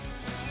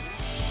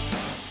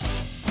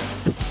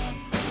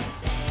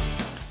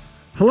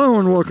Hello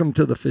and welcome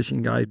to the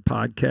Fishing Guide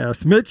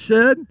Podcast. Mitch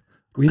said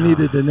we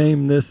needed to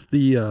name this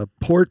the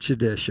Porch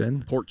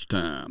Edition. Porch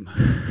time.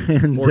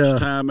 And, Porch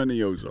time in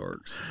the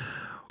Ozarks.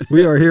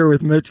 We are here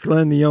with Mitch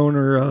Glenn, the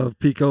owner of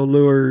Pico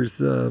Lures.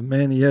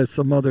 Man, he has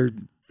some other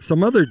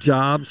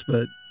jobs,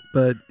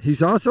 but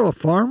he's also a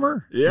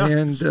farmer. Yeah.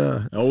 And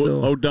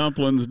old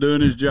Dumpling's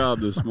doing his job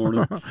this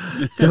morning.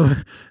 So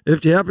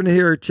if you happen to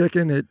hear a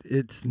chicken,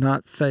 it's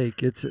not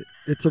fake. It's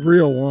a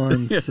real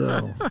one. Yeah.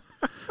 So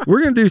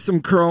we're gonna do some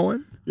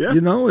crowing. Yeah.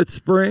 You know, it's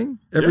spring.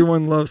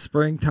 Everyone loves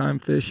springtime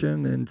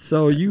fishing, and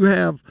so you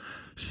have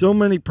so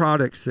many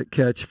products that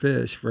catch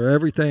fish for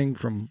everything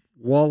from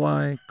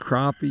walleye,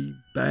 crappie,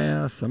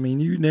 bass. I mean,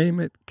 you name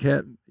it,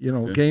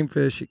 game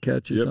fish, it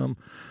catches them.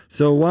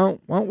 So why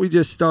don't we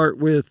just start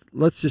with,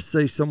 let's just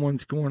say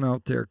someone's going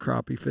out there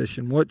crappie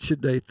fishing. What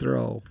should they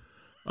throw?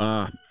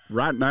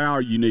 Right now,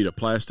 you need a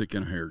plastic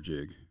and a hair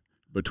jig.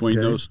 Between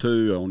those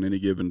two, on any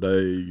given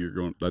day,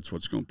 that's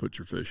what's going to put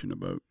your fish in a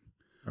boat.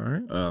 All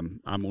right.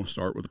 I'm going to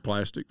start with the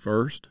plastic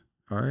first.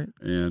 All right.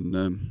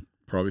 And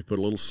probably put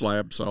a little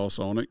slab sauce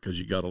on it because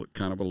you got a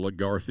kind of a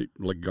lagarthic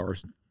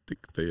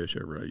fish,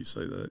 however you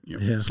say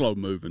that, slow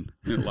moving,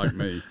 like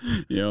me,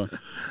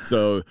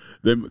 So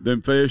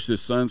them fish, the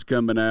sun's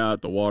coming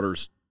out, the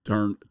water's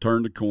turned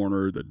the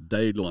corner, the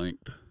day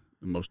length,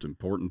 the most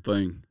important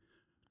thing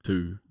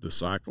to the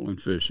cycle in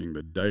fishing,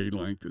 the day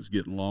length is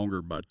getting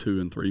longer by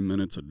 2 and 3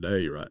 minutes a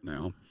day right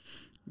now,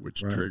 which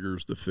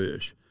triggers the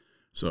fish.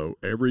 So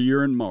every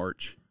year in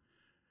March,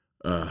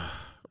 I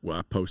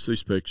post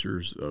these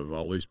pictures of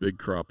all these big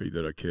crappie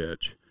that I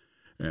catch,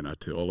 and I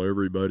tell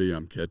everybody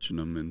I'm catching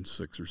them in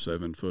 6 or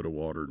 7 foot of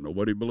water.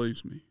 Nobody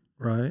believes me.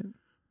 Right.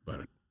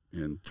 But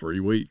in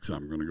 3 weeks,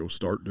 I'm going to go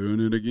start doing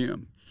it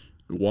again.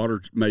 The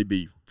water may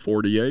be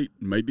 48,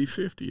 maybe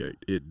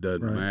 58. It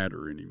doesn't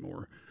matter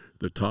anymore.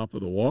 The top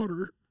of the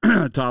water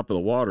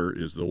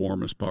is the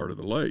warmest part of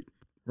the lake.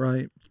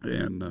 Right.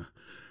 And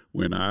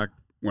when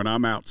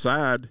I'm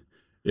outside,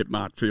 it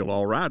might feel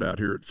all right out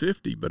here at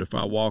 50, but if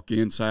I walk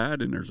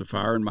inside and there's a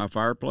fire in my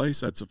fireplace,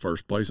 that's the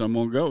first place I'm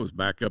going to go is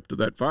back up to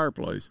that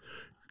fireplace.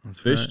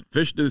 Fish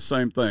do the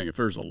same thing. If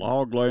there's a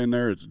log laying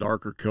there, it's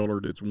darker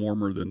colored, it's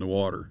warmer than the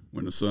water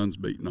when the sun's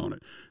beating on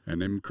it.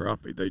 And them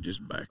crappie, they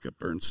just back up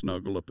there and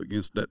snuggle up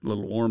against that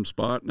little warm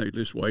spot, and they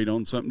just wait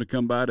on something to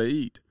come by to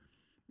eat.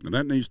 And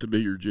that needs to be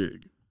your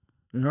jig.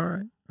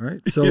 All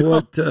right. So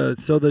what?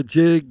 So the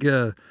jig.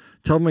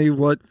 Tell me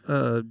what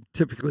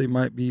typically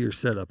might be your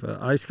setup.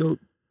 Ice coat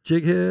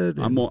jig head.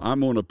 I'm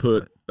going to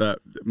put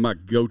my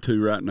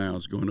go-to right now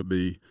is going to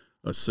be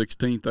a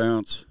 16th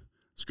ounce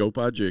scope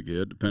eye jig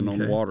head, depending on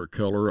the water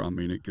color. I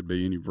mean, it could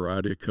be any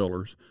variety of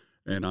colors,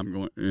 and I'm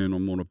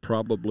going to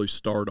probably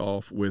start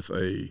off with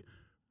a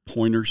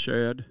pointer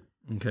shad,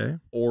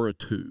 or a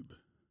tube.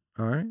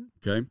 All right.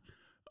 Okay.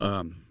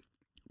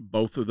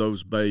 Both of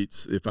those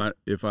baits, if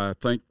I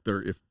think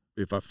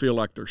if I feel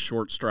like they're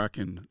short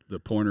striking the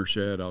pointer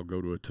shad, I'll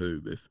go to a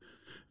tube.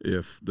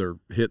 If they're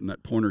hitting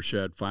that pointer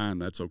shad fine,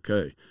 that's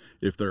okay.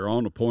 If they're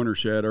on a pointer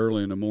shad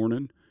early in the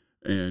morning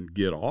and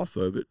get off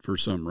of it for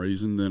some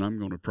reason, then I'm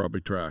going to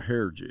probably try a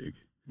hair jig.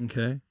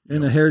 Okay.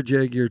 And a hair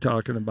jig you're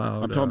talking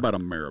about? I'm talking about a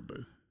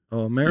marabou.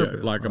 Oh, a marabou.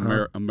 Yeah, like a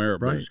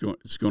marabou. Right.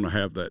 It's going to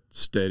have that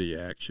steady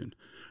action.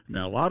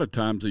 Now, a lot of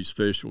times these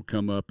fish will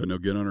come up and they'll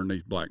get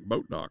underneath black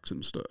boat docks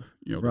and stuff,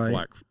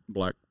 the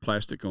black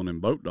plastic on them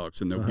boat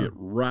docks, and they'll get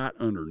right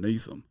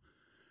underneath them,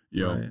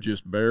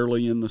 just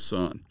barely in the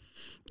sun.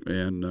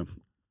 And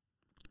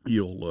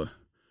you'll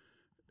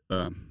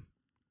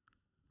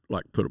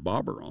put a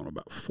bobber on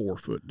about 4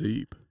 foot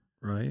deep.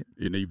 Right.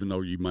 And even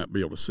though you might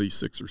be able to see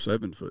 6 or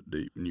 7 foot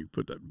deep, and you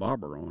put that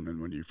bobber on,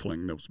 and when you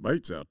fling those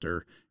baits out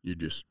there, you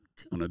just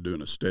kind of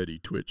doing a steady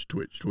twitch,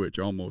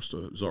 almost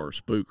a czar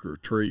spook or a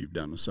retrieve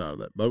down the side of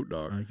that boat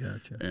dock. I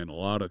gotcha. And a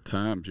lot of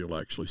times you'll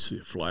actually see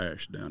a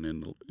flash down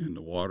in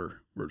the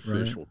water where the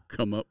fish will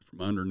come up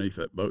from underneath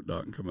that boat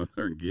dock and come up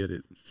there and get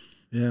it.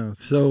 Yeah,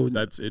 so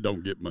it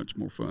don't get much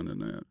more fun than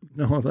that.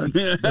 No,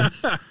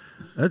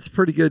 that's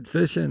pretty good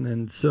fishing.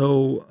 And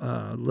so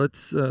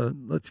let's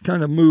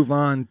kind of move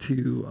on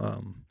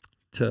to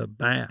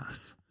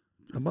bass.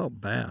 How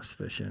about bass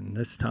fishing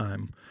this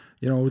time?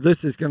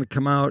 This is going to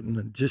come out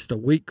in just a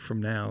week from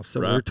now,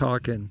 so we're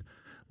talking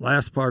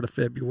last part of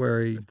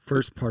February,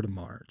 first part of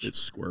March. It's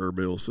square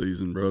bill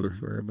season, brother.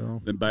 Square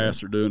bill. And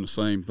bass are doing the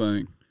same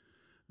thing.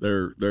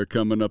 They're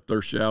coming up,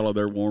 they're shallow,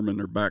 they're warming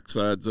their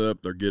backsides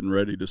up, they're getting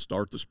ready to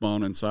start the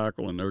spawning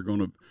cycle, and they're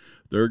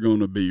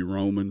gonna be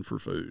roaming for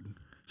food.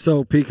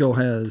 So Pico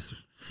has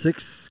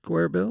 6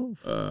 square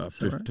bills?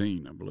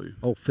 15, right? I believe.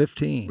 Oh,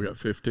 15. We got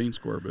 15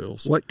 square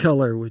bills. What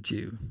color would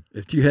you,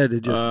 if you had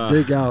to just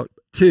dig out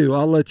 2,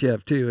 I'll let you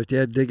have 2. If you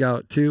had to dig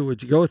out 2,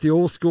 would you go with the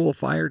old school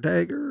fire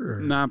dagger?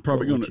 No, I'm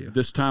probably going to,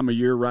 this time of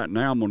year right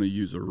now, I'm going to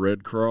use a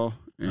red craw,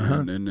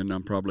 and then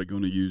I'm probably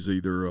going to use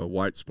either a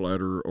white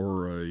splatter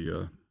or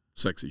a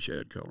sexy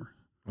shad color.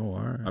 Oh, all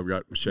right. I've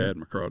got my shad and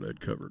my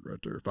crawdad covered right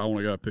there. If I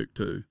only got to pick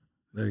 2,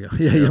 There you go.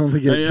 Yeah, you only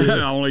get 2.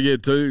 I only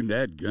get 2.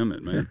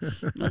 Dadgummit,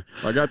 man.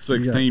 I got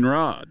 16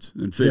 rods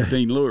and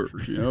 15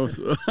 lures, you know.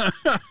 So.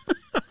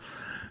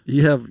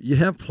 You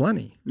have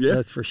plenty. Yeah.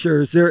 That's for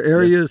sure. Is there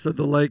areas of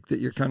the lake that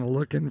you're kind of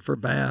looking for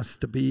bass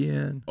to be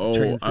in?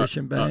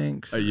 Transition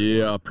banks?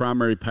 A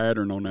primary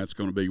pattern on that's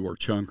going to be where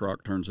chunk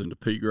rock turns into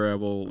pea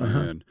gravel,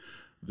 and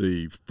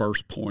the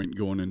first point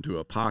going into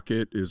a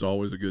pocket is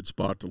always a good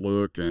spot to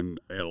look. And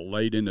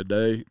late in the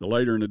day, the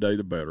later in the day,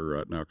 the better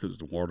right now because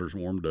the water's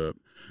warmed up.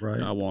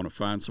 Right. I want to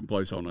find some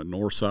place on the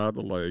north side of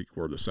the lake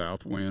where the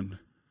south wind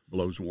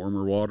blows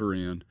warmer water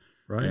in.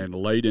 Right. And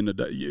late in the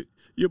day,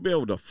 you'll be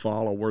able to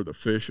follow where the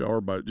fish are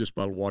just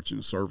by watching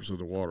the surface of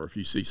the water. If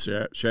you see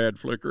shad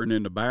flickering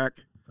in the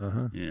back,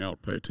 you know,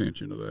 pay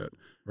attention to that.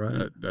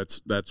 Right.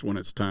 That's when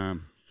it's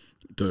time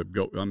to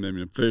go. I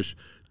mean, fish,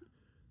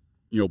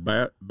 you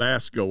know,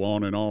 bass go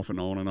on and off and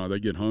on and on. They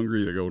get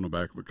hungry, they go in the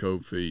back of a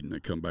cove feed, and they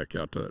come back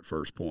out to that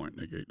first point.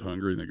 They get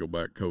hungry, and they go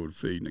back cove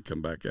feed, and they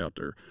come back out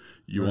there.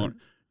 You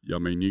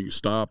can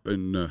stop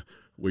and.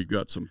 We've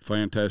got some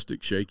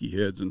fantastic shaky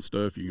heads and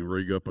stuff. You can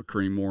rig up a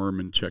cream worm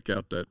and check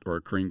out that, or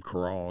a cream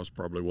craw is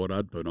probably what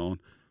I'd put on.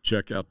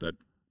 Check out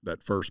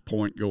that first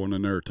point going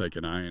in there, take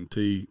an INT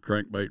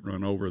crankbait,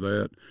 run over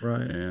that,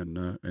 right,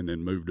 and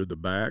then move to the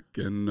back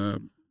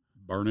and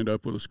burn it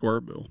up with a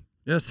square bill.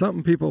 Yeah,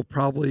 something people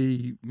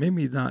probably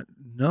maybe not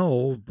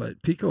know,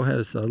 but Pico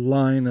has a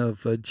line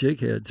of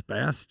jig heads,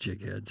 bass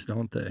jig heads,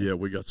 don't they? Yeah,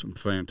 we got some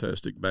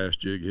fantastic bass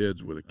jig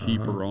heads with a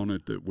keeper on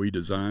it that we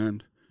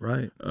designed.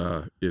 Right.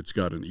 It's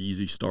got an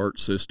easy start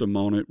system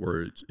on it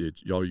where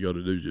it's all you got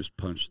to do is just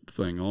punch the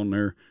thing on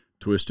there,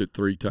 twist it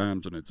 3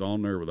 times, and it's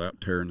on there without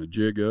tearing the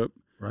jig up.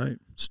 Right.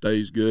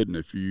 Stays good, and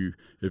if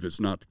it's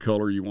not the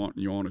color you want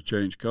and you want to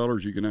change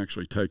colors, you can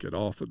actually take it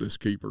off of this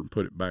keeper and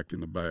put it back in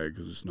the bag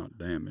because it's not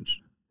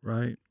damaged.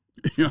 Right.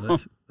 So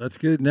that's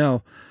good.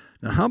 Now,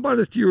 how about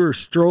if you were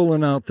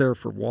strolling out there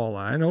for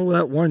walleye? I know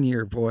that one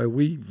year, boy,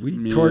 we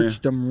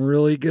torched them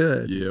really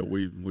good. Yeah,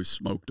 we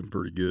smoked them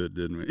pretty good,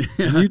 didn't we?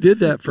 And you did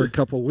that for a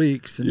couple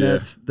weeks, and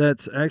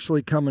that's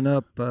actually coming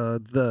up.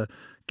 The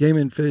Game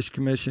and Fish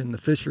Commission, the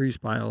fisheries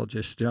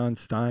biologist John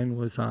Stein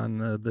was on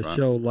the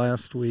show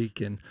last week,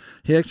 and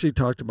he actually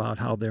talked about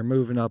how they're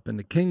moving up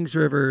into Kings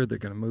River. They're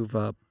going to move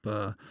up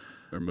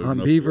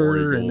on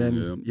Beaver, and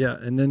then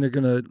and then they're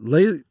going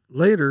to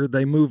later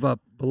they move up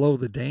below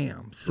the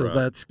dam. So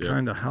that's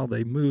kind of how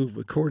they move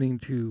according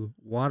to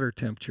water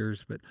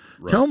temperatures. But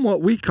tell them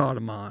what we caught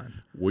them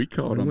on. We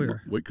caught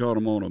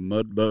them on a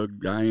mud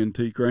bug INT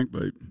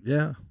crankbait.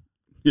 Yeah.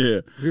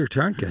 Yeah. We were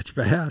trying to catch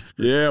bass.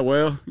 But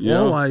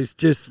walleyes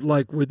just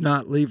would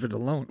not leave it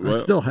alone. I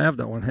still have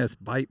that one. It has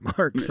bite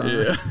marks on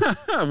it.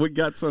 Yeah. We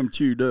got some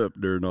chewed up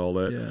during all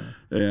that.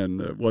 Yeah.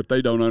 And what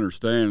they don't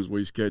understand is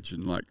we was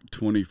catching like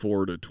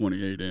 24 to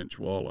 28 inch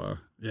walleye.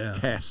 Yeah.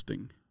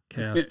 Casting.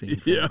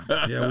 Yeah,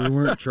 we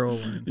weren't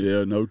trolling.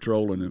 Yeah, no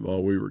trolling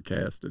while we were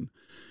casting.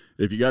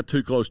 If you got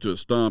too close to a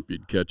stump,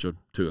 you'd catch a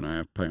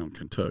 2.5 pound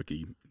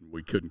Kentucky.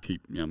 We couldn't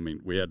keep. I mean,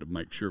 we had to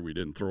make sure we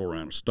didn't throw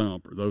around a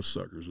stump, or those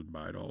suckers would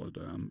bite all the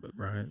time. But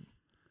right,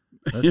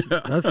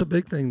 that's a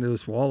big thing.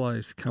 Those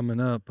walleyes coming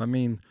up. I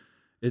mean,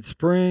 it's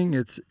spring.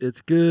 It's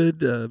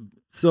good.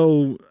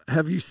 So,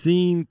 have you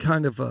seen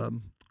kind of a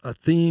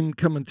theme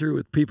coming through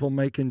with people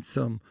making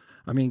some?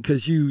 I mean,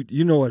 because you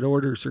know what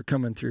orders are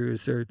coming through.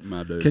 Is there?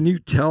 Can you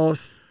tell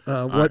us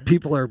what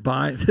people are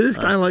buying? This is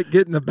kind of like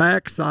getting the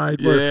backside.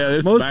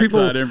 This most backside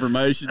people,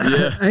 information.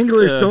 Yeah,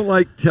 anglers don't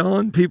like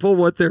telling people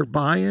what they're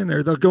buying,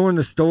 or they'll go in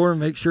the store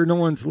and make sure no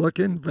one's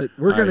looking. But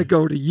we're going to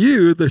go to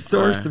you, the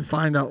source, and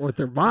find out what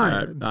they're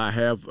buying. I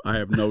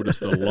have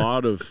noticed a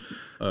lot of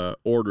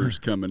orders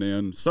coming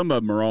in. Some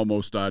of them are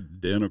almost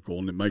identical,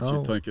 and it makes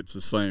you think it's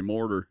the same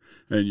order.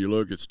 And you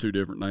look, it's 2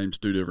 different names,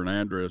 2 different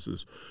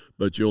addresses.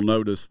 But you'll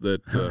notice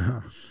that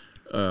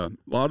a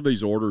lot of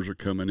these orders are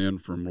coming in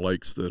from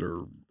lakes that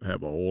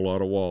have a whole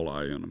lot of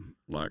walleye in them,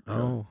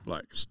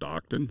 like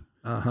Stockton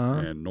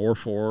and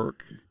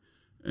Norfolk,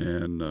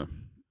 and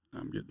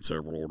I'm getting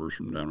several orders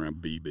from down around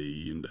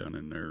BB and down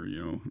in there,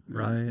 you know.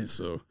 Right.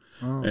 So,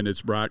 and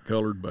it's bright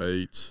colored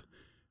baits.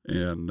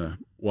 And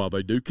while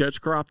they do catch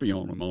crappie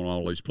on them on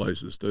all these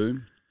places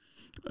too,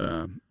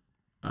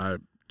 I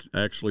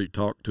actually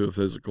talked to a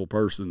physical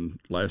person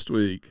last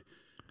week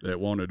that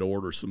wanted to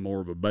order some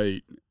more of a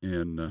bait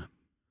and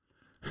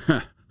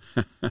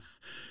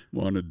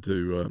wanted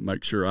to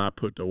make sure I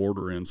put the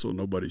order in so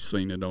nobody's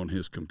seen it on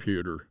his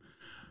computer,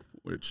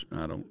 which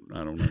I don't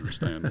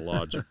understand the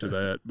logic to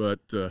that.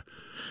 But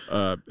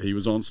he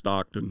was on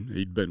Stockton.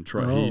 He'd been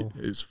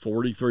it's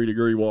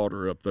 43-degree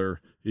water up there.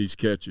 He's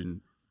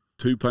catching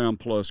 2-pound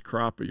plus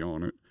crappie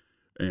on it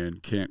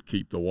and can't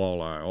keep the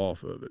walleye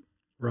off of it.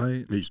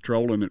 Right. He's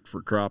trolling it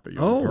for crappie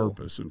on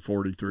purpose in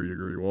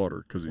 43-degree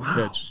water because he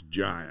catches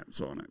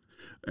giants on it.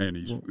 And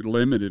he's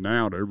limiting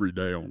out every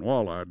day on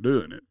walleye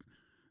doing it.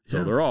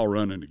 So they're all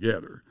running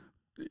together.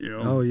 You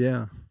know? Oh,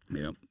 yeah.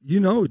 Yeah. You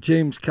know,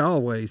 James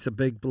Callaway's a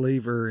big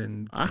believer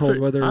in cold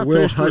weather. I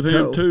fished with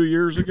him 2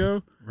 years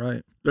ago.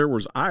 Right. There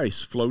was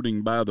ice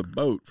floating by the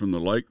boat from the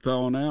lake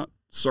thawing out.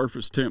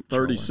 surface temp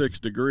 36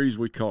 degrees,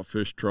 we caught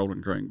fish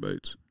trolling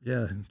crankbaits.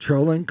 Yeah,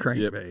 trolling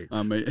crankbaits.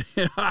 I mean,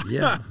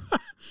 yeah.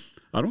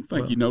 I don't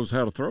think he knows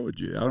how to throw a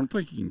jig. I don't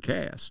think he can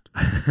cast.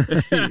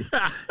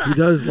 he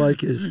does like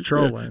his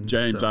trolling.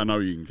 James, so. I know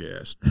you can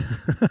cast.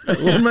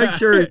 We'll make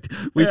sure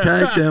we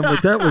tagged him.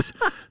 But that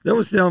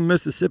was down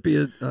Mississippi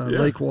at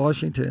Lake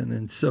Washington,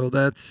 and so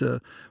that's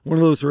one of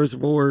those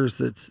reservoirs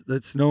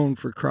that's known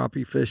for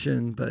crappie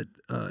fishing. But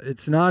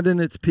it's not in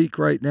its peak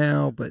right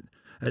now. But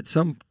at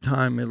some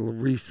time it'll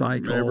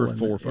recycle. Every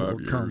 4 or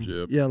 5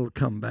 years. Yeah, it'll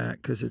come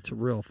back because it's a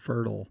real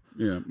fertile.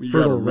 Yeah, you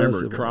got to remember,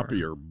 reservoir.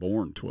 crappie are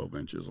born 12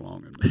 inches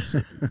long in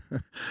Mississippi.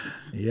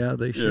 Yeah,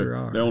 they sure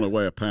are. They only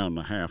weigh 1.5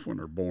 pounds when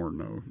they're born,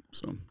 though.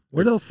 So,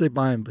 what else they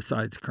buying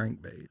besides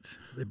crankbaits?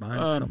 Are they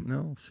buying something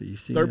else? So you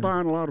see, they're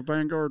buying a lot of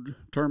Vanguard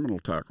terminal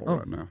tackle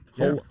right now.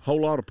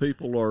 Whole lot of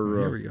people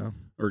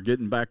are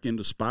getting back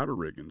into spider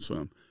rigging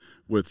some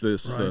with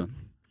this. Right.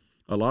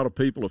 A lot of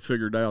people have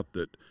figured out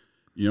that,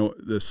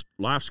 this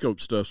live scope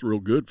stuff's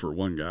real good for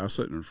one guy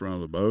sitting in front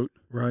of the boat.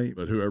 Right.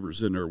 But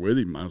whoever's in there with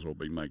him might as well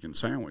be making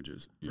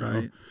sandwiches.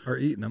 Right. Or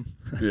eating them.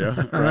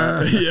 Yeah.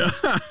 Right. Yeah.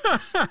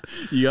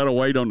 You got to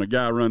wait on the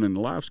guy running the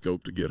live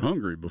scope to get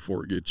hungry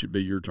before it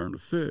be your turn to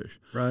fish.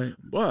 Right.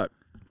 But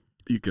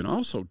you can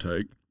also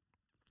take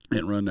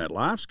and run that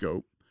live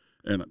scope.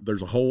 And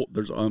there's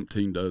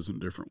umpteen dozen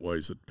different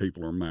ways that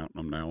people are mounting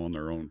them now on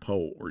their own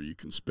pole, or you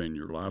can spin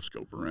your live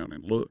scope around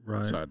and look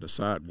side to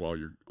side while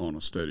you're on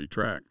a steady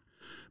track.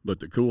 But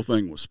the cool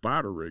thing with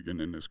spider rigging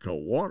in this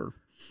cold water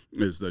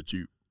is that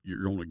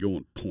you're only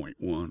going 0.1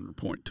 or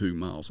 0.2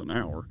 miles an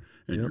hour,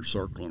 and you're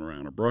circling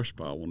around a brush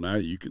pile. Well, now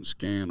you can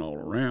scan all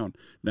around.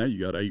 Now you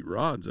got 8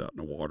 rods out in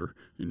the water,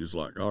 and it's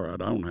like, all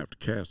right, I don't have to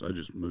cast. I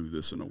just move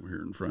this one over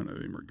here in front of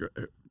him, or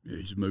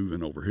he's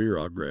moving over here.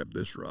 I'll grab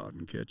this rod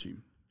and catch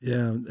him.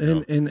 Yeah,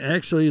 and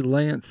actually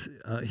Lance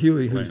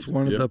Huey, who's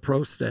one of the pro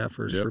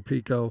staffers for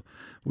Pico,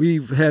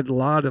 we've had a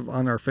lot of,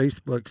 on our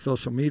Facebook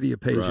social media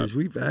pages,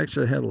 we've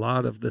actually had a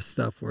lot of this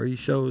stuff where he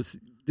shows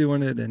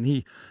doing it, and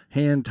he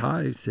hand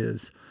ties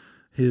his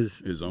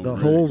own the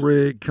whole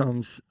rig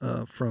comes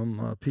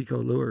from Pico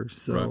Lures,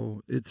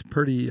 so it's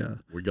pretty.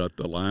 We got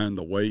the line,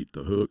 the weight,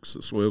 the hooks,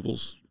 the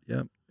swivels.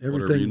 Yep.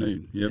 Whatever you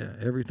need. Yep.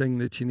 Yeah, everything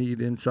that you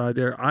need inside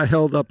there. I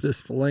held up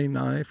this fillet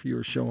knife you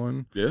were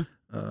showing. Yeah.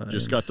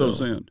 Just got those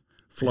in.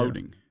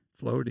 Floating. Yeah,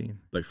 floating.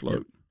 They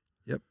float.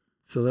 Yep.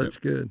 So that's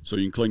good. So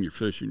you can clean your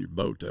fish in your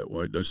boat that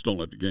way. Just don't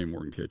let the game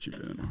warden catch you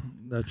doing it.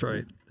 That's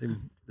right.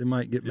 They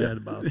might get mad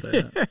about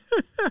that.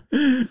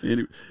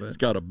 Anyway, it's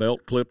got a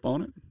belt clip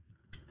on it.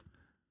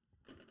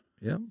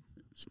 Yep.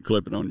 So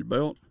clip it on your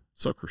belt.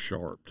 Sucker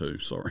sharp, too.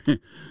 Sorry. I'm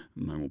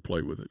not going to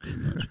play with it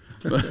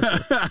too much.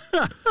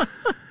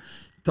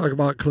 Talk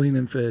about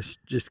cleaning fish.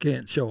 Just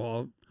can't show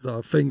all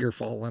the finger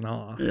falling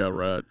off. Yeah,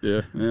 right.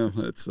 Yeah.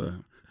 That's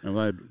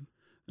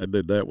I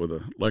did that with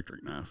an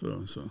electric knife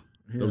though, so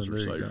those are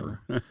safer.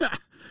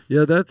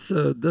 Yeah, that's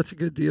a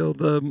good deal.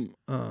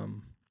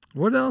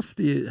 What else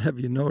have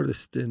you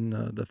noticed in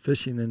the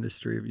fishing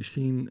industry? Have you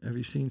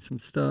seen some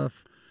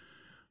stuff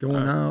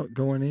going out,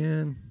 going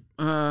in?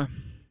 I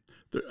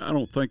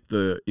don't think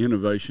the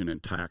innovation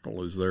in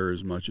tackle is there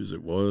as much as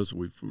it was.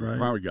 We've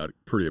probably got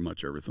pretty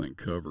much everything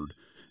covered.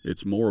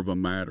 It's more of a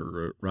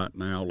matter right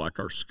now, like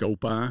our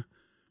scope eye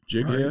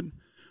jig head,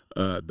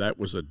 that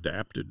was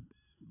adapted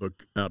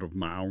out of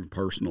my own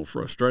personal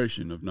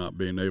frustration of not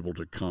being able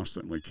to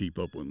constantly keep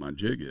up with my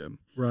jig head.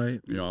 Right.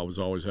 I was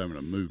always having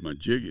to move my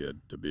jig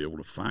head to be able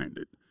to find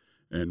it.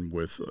 And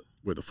with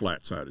a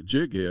flat-sided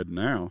jig head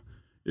now,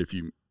 if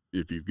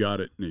you've got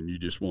it and you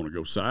just want to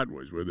go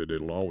sideways with it,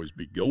 it'll always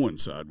be going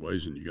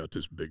sideways, and you got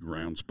this big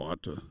round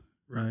spot to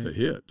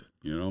hit.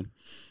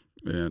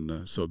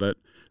 And so that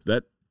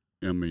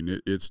I mean,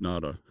 it's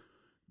not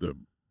the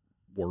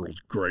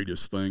world's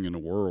greatest thing in the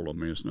world. I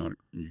mean, it's not.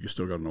 You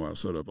still got to know how to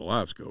set up a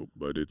live scope,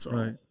 but it's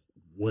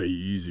way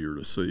easier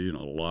to see and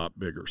a lot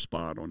bigger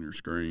spot on your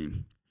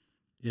screen.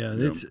 Yeah,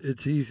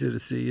 it's easy to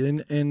see,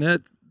 and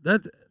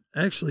that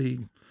actually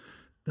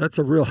that's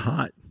a real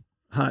hot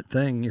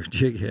thing. Your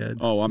jig head.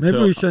 Oh, maybe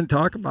we shouldn't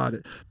talk about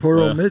it. Poor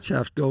old Mitch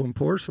have to go and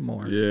pour some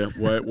more. Yeah.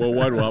 Well,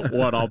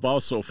 what I've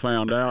also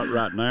found out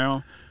right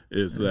now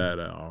is that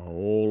a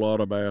whole lot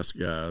of bass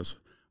guys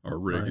are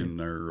rigging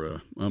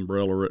their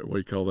umbrella rig. What do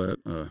you call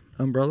that?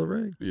 Umbrella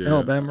rig? Yeah.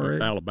 Alabama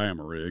rig?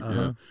 Alabama rig,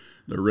 yeah.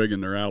 They're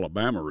rigging their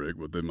Alabama rig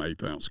with them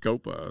 1/8 ounce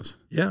scope eyes.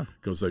 Yeah.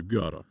 Because they've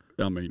got an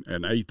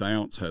 1/8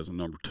 ounce has a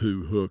number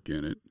 2 hook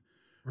in it.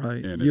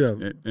 Right. And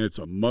it's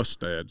a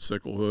mustad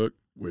sickle hook,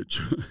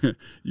 which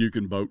you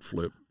can boat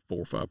flip 4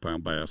 or 5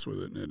 pound bass with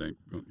it, and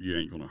you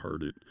ain't going to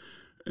hurt it.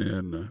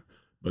 And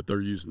but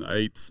they're using the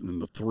 1/8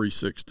 and the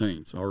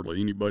 3/16.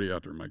 Hardly anybody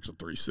out there makes a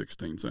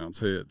 3/16 ounce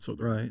head. So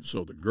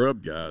the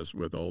grub guys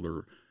with all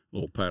their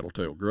little paddle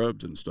tail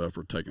grubs and stuff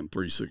are taking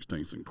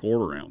 3/16 and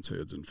 1/4 ounce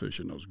heads and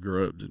fishing those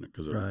grubs in it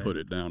because it'll put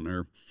it down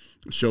there.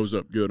 It shows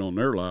up good on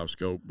their live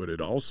scope, but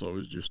it also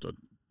is just a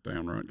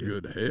downright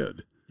good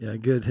head. Yeah,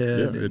 good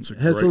head. Yeah, it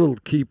has a little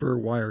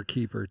wire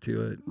keeper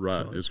to it.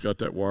 Right. So it's got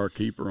that wire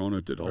keeper on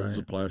it that holds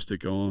the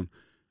plastic on.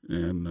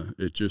 and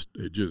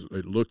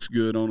it looks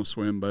good on a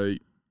swim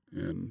bait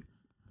and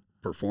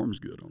performs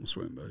good on a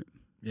swim bait.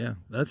 Yeah,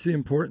 that's the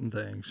important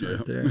things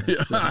right there.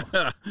 Yeah.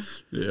 So.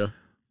 Yeah.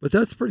 But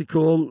that's pretty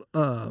cool.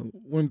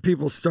 When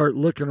people start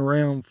looking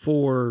around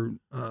for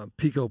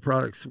Pico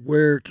products,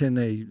 where can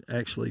they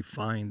actually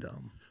find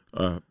them?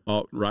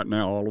 Right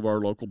now, all of our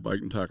local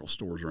bait and tackle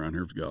stores around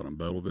here have got them.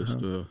 Bella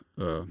Vista,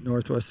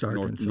 Northwest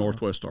Arkansas.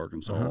 Northwest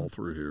Arkansas, all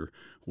through here.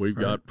 We've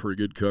got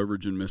pretty good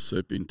coverage in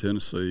Mississippi and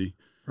Tennessee.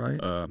 Right.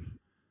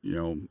 You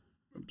know,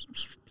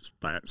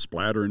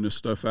 splattering this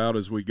stuff out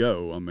as we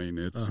go. I mean,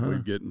 it's we're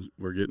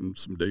getting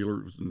some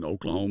dealers in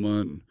Oklahoma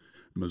and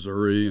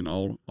Missouri and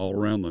all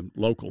around the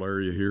local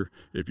area here.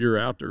 If you're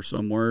out there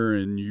somewhere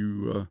and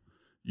you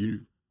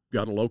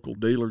got a local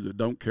dealer that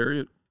don't carry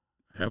it,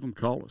 have them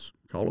call us.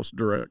 Call us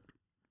direct.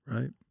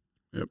 Right.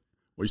 Yep.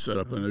 We set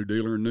up a new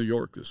dealer in New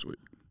York this week.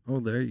 Oh,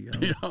 there you go.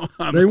 You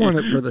know, they want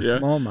it for the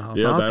smallmouth.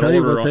 Yeah, I'll tell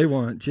you what they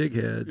want, jig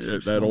heads. Yeah,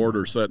 that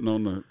order sitting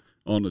on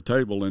the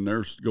table, and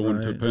they're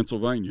going to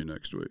Pennsylvania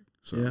next week.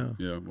 So,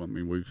 yeah. I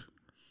mean,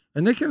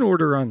 and they can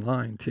order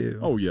online, too.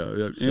 Oh, yeah.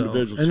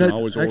 Individuals can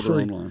always order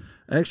online.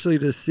 Actually,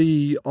 to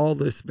see all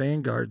this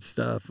Vanguard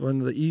stuff, one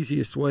of the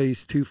easiest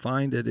ways to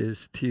find it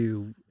is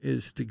to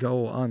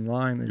go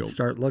online and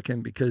start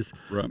looking, because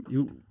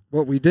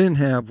what we didn't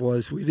have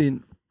was we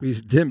didn't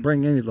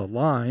bring any of the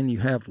line. You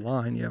have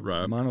line. You have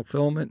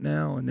monofilament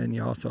now, and then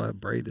you also have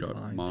braided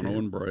line. Mono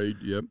and braid,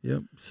 yep.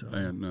 So.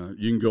 And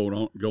you can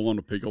go on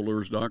to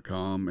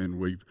picolures.com,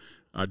 and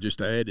I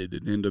just added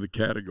it into the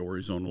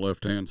categories on the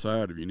left-hand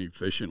side. If you need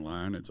fishing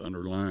line, it's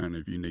underlined.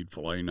 If you need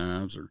fillet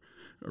knives or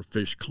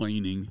fish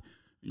cleaning,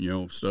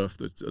 stuff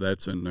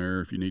that's in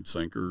there. If you need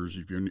sinkers,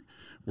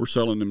 we're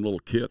selling them little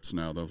kits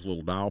now, those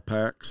little dial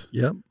packs.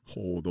 Yep.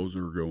 Oh, those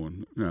are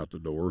going out the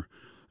door.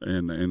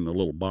 And the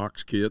little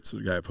box kits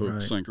that have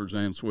hooks, sinkers,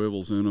 and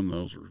swivels in them.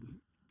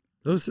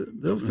 Those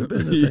have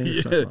been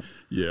the things.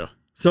 Yeah.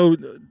 So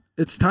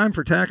it's time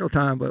for tackle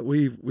time, but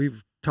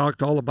we've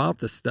talked all about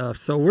the stuff.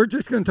 So we're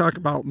just going to talk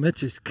about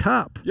Mitch's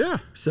cup. Yeah.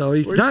 So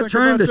he's not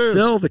trying to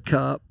sell the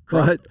cup,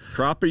 but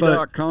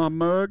crappie.com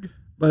mug.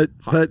 But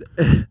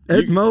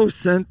Ed Moe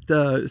sent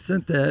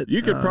that.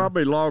 You could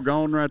probably log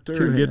on right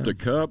there and get the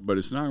cup, but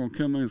it's not going to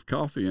come in with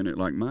coffee in it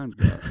like mine's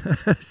got.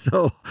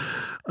 So,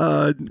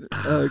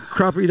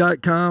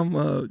 crappie.com,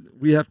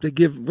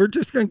 we're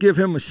just going to give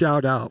him a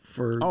shout out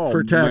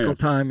for tackle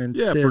time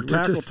instead. Yeah, for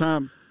tackle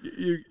time,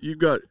 you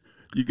got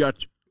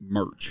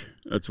merch.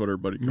 That's what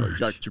everybody calls it. You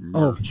got your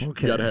merch.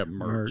 Okay. You got to have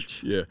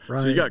merch. Yeah.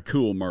 Right. So you got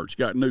cool merch.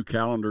 You got new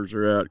calendars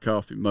are out,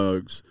 coffee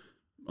mugs,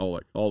 all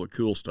the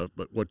cool stuff.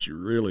 But what you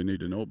really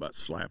need to know about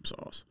slap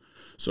sauce.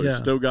 So you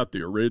still got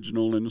the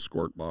original in the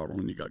squirt bottle,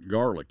 and you got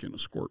garlic in the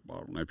squirt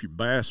bottle. Now, if you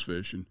bass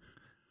fishing,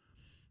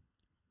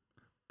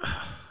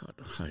 I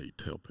hate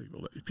to tell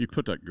people that if you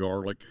put that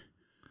garlic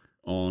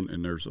on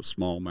and there's a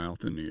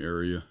smallmouth in the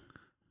area,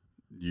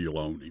 you'll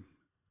own him.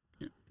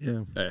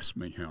 Yeah. Ask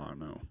me how I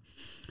know.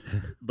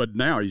 But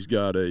now he's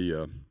got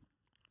a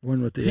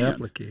one with the pin.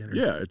 applicator.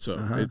 Yeah, it's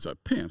a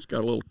pin. It's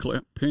got a little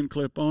pin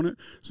clip on it.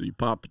 So you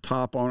pop the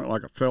top on it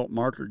like a felt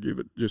marker, give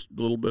it just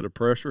a little bit of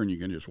pressure, and you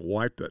can just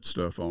wipe that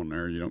stuff on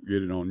there. You don't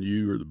get it on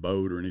you or the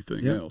boat or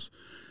anything else.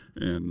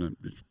 And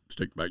just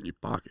stick it back in your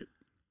pocket.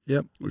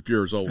 Yep. If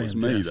you're as old as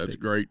me, that's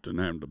great than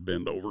having to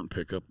bend over and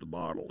pick up the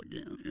bottle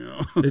again.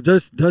 It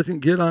just doesn't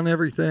get on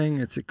everything.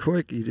 It's a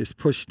quick. You just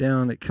push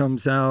down, it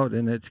comes out,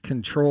 and it's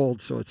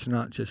controlled, so it's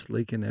not just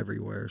leaking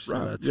everywhere.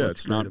 So that's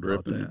what's great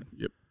about that.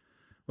 Yep.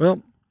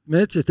 Well,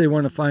 Mitch, if they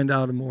want to find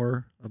out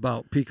more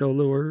about Pico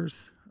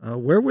Lures,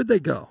 where would they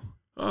go?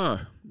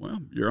 Well,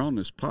 you're on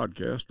this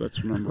podcast.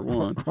 That's number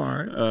one. All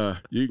right.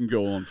 You can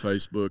go on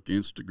Facebook,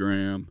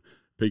 Instagram,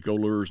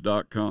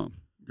 picolures.com.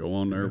 Go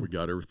on there. We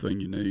got everything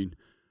you need.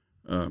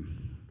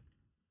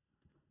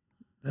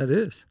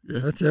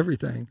 That's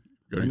everything.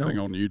 Got anything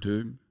on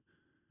YouTube?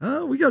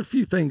 We got a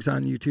few things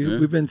on YouTube. Yeah.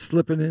 We've been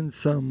slipping in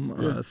some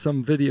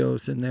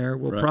videos in there.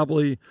 We'll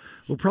probably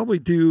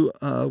do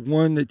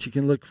one that you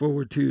can look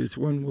forward to. Is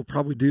one we'll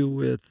probably do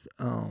with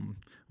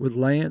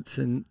Lance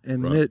and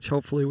Mitch.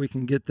 Hopefully we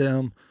can get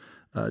them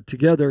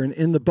together and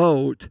in the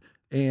boat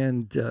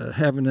and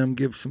having them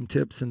give some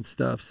tips and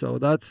stuff. So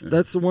that's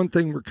the one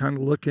thing we're kind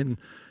of looking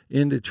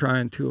into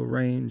trying to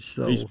arrange.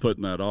 So he's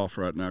putting that off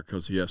right now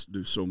because he has to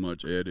do so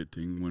much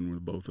editing when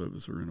both of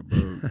us are in a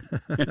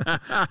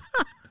boat.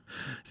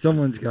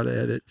 Someone's got to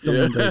edit.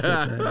 Someone does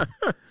that.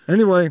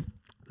 Anyway,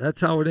 that's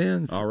how it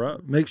ends. All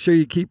right. Make sure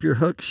you keep your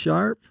hooks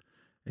sharp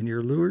and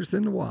your lures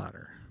in the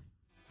water.